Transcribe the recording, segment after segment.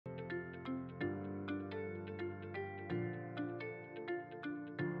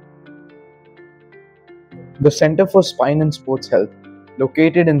The Center for Spine and Sports Health,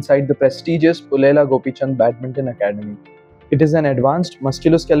 located inside the prestigious Pulela Gopichand Badminton Academy. It is an advanced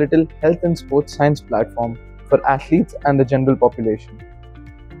musculoskeletal health and sports science platform for athletes and the general population.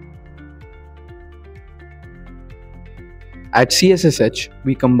 At CSSH,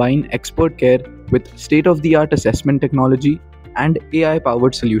 we combine expert care with state-of-the-art assessment technology and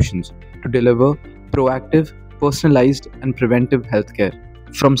AI-powered solutions to deliver proactive, personalized, and preventive healthcare.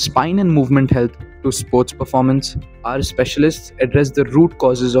 From spine and movement health to sports performance, our specialists address the root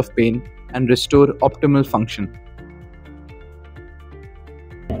causes of pain and restore optimal function.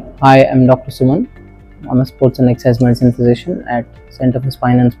 Hi, I'm Dr. Suman. I'm a sports and exercise medicine physician at Center for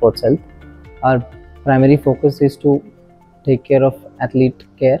Spine and Sports Health. Our primary focus is to take care of athlete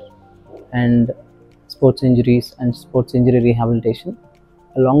care and sports injuries and sports injury rehabilitation.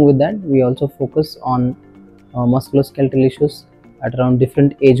 Along with that, we also focus on musculoskeletal issues at around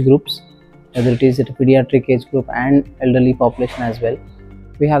different age groups, whether it is at a pediatric age group and elderly population as well.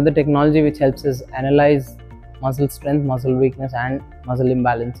 We have the technology which helps us analyze muscle strength, muscle weakness and muscle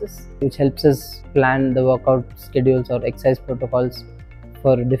imbalances, which helps us plan the workout schedules or exercise protocols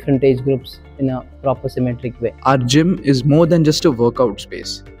for different age groups in a proper symmetric way. Our gym is more than just a workout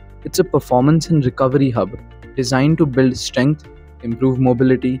space. It's a performance and recovery hub designed to build strength, improve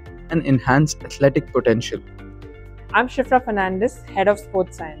mobility, and enhance athletic potential. I'm Shifra Fernandez, Head of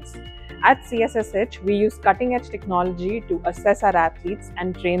Sports Science. At CSSH, we use cutting-edge technology to assess our athletes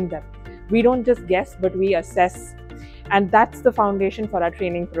and train them. We don't just guess, but we assess. And that's the foundation for our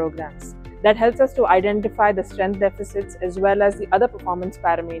training programs. That helps us to identify the strength deficits as well as the other performance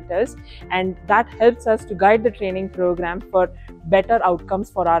parameters, and that helps us to guide the training program for better outcomes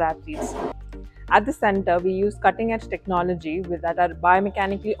for our athletes. At the center, we use cutting-edge technology that are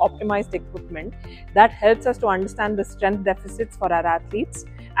biomechanically optimized equipment that helps us to understand the strength deficits for our athletes,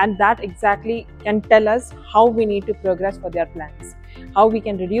 and that exactly can tell us how we need to progress for their plans, how we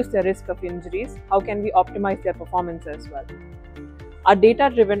can reduce the risk of injuries, how can we optimize their performance as well. Our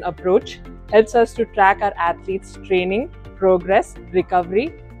data-driven approach helps us to track our athletes' training, progress,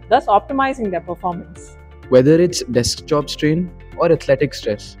 recovery, thus optimizing their performance. Whether it's desk job strain or athletic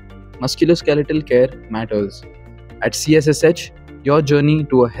stress, musculoskeletal care matters. At CSSH, your journey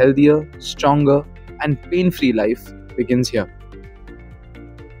to a healthier, stronger, and pain-free life begins here.